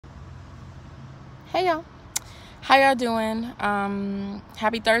Hey y'all, how y'all doing?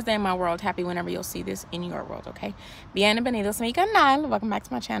 Happy Thursday in my world. Happy whenever you'll see this in your world, okay? Bienvenidos a mi canal. Welcome back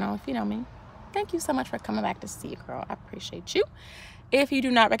to my channel. If you know me, thank you so much for coming back to see it, girl. I appreciate you. If you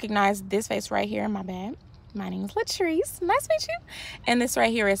do not recognize this face right here, my bad. My name is Latrice. Nice to meet you. And this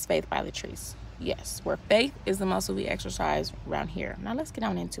right here is Faith by Latrice. Yes, where faith is the muscle we exercise around here. Now let's get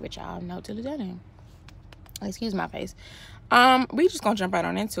on into it, y'all. No dilly dally. Excuse my face. We just gonna jump right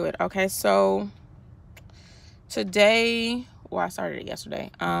on into it, okay? So today, well, I started it yesterday.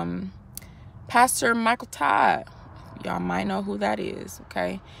 Pastor Michael Todd, y'all might know who that is,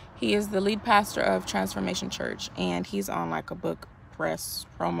 okay? He is the lead pastor of Transformation Church, and he's on like a book press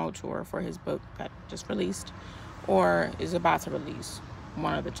promo tour for his book that just released or is about to release,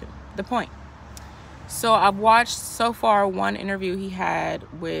 one of the two. The point. So I've watched so far one interview he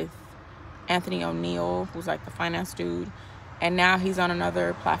had with Anthony O'Neill, who's like the finance dude, and now he's on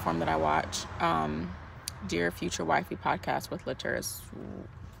another platform that I watch, Dear Future Wifey podcast with Lateris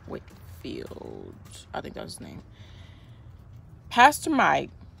Whitfield. I think that's his name. Pastor Mike,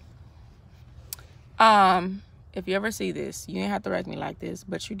 if you ever see this, you didn't have to wreck me like this,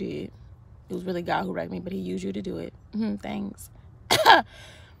 but you did. It was really God who wrecked me, but he used you to do it. Thanks.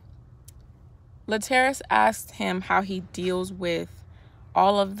 Lateris asked him how he deals with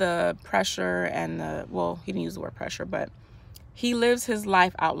all of the pressure and he didn't use the word pressure, but he lives his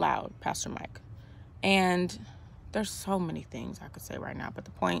life out loud, Pastor Mike. And there's so many things I could say right now, but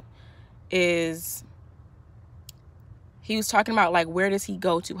the point is he was talking about, like, where does he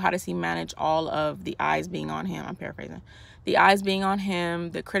go to? How does he manage all of the eyes being on him? I'm paraphrasing. The eyes being on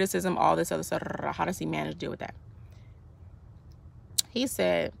him, the criticism, all this other stuff. How does he manage to deal with that? He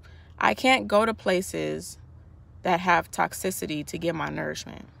said, I can't go to places that have toxicity to get my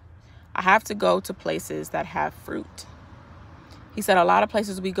nourishment. I have to go to places that have fruit. He said a lot of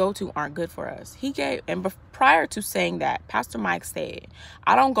places we go to aren't good for us. Prior to saying that, Pastor Mike said,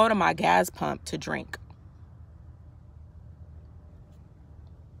 I don't go to my gas pump to drink.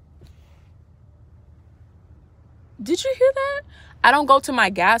 Did you hear that? I don't go to my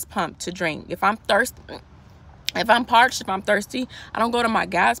gas pump to drink. If I'm thirsty, if I'm parched, if I'm thirsty, I don't go to my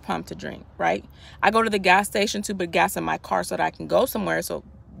gas pump to drink, right? I go to the gas station to put gas in my car so that I can go somewhere. So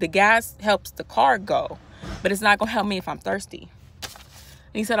the gas helps the car go, but it's not going to help me if I'm thirsty.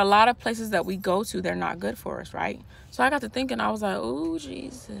 And he said a lot of places that we go to, they're not good for us, right? So I got to thinking, I was like, oh,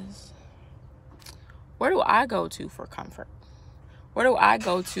 Jesus. Where do I go to for comfort? Where do I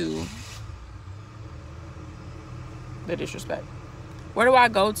go to the disrespect? Where do I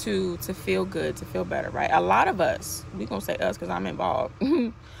go to feel good, to feel better, right? A lot of us, we're going to say us because I'm involved.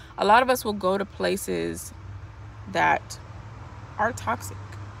 A lot of us will go to places that are toxic.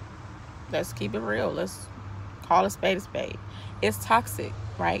 Let's keep it real. Let's call a spade a spade. It's toxic,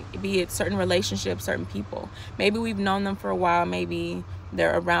 right? Be it certain relationships, certain people. Maybe we've known them for a while. Maybe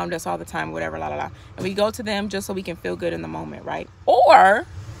they're around us all the time, whatever, la, la, la. And we go to them just so we can feel good in the moment, right? Or,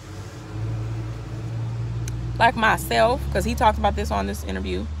 like myself, because he talked about this on this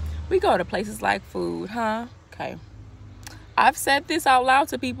interview, we go to places like food, Okay. I've said this out loud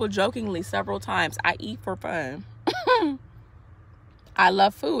to people jokingly several times. I eat for fun. I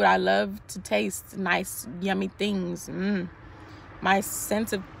love food. I love to taste nice, yummy things. My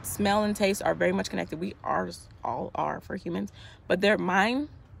sense of smell and taste are very much connected. We all are for humans, but mine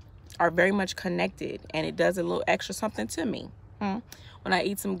are very much connected, and it does a little extra something to me. When I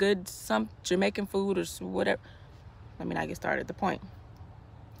eat some Jamaican food or whatever. Let me not get started. The point.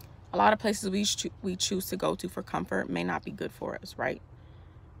 A lot of places we choose to go to for comfort may not be good for us, right?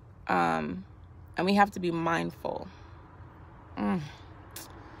 And we have to be mindful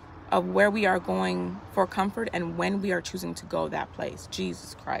of where we are going for comfort and when we are choosing to go that place.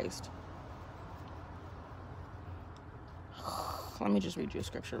 Jesus Christ. Let me just read you a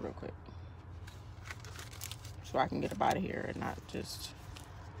scripture real quick so I can get up out of here and not just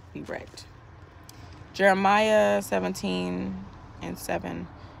be wrecked. Jeremiah 17:7.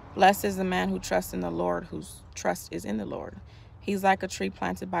 Blessed is the man who trusts in the Lord, whose trust is in the Lord. He's like a tree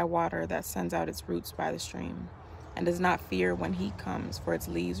planted by water that sends out its roots by the stream, and does not fear when heat comes, for its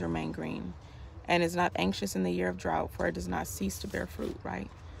leaves remain green, and is not anxious in the year of drought, for it does not cease to bear fruit, right?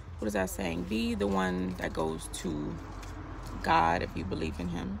 What is that saying? Be the one that goes to God if you believe in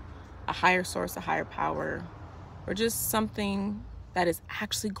him, a higher source, a higher power, or just something that is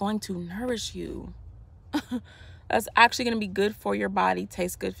actually going to nourish you. That's actually going to be good for your body,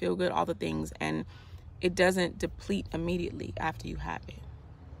 taste good, feel good, all the things, and it doesn't deplete immediately after you have it.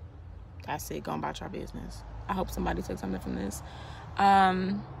 That's it. Go about your business. I hope somebody took something from this.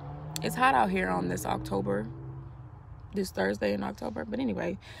 It's hot out here on this October this Thursday in October. But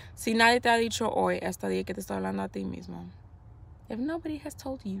anyway, si nadie te ha dicho hoy este día que te estoy hablando a ti mismo. If nobody has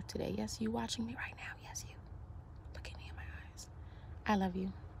told you today, yes, you watching me right now, yes, you. Look at me in my eyes. I love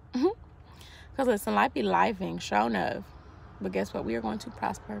you. Because listen, life be lifing, show enough. But guess what? We are going to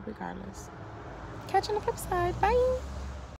prosper regardless. Catch you on the flip side. Bye.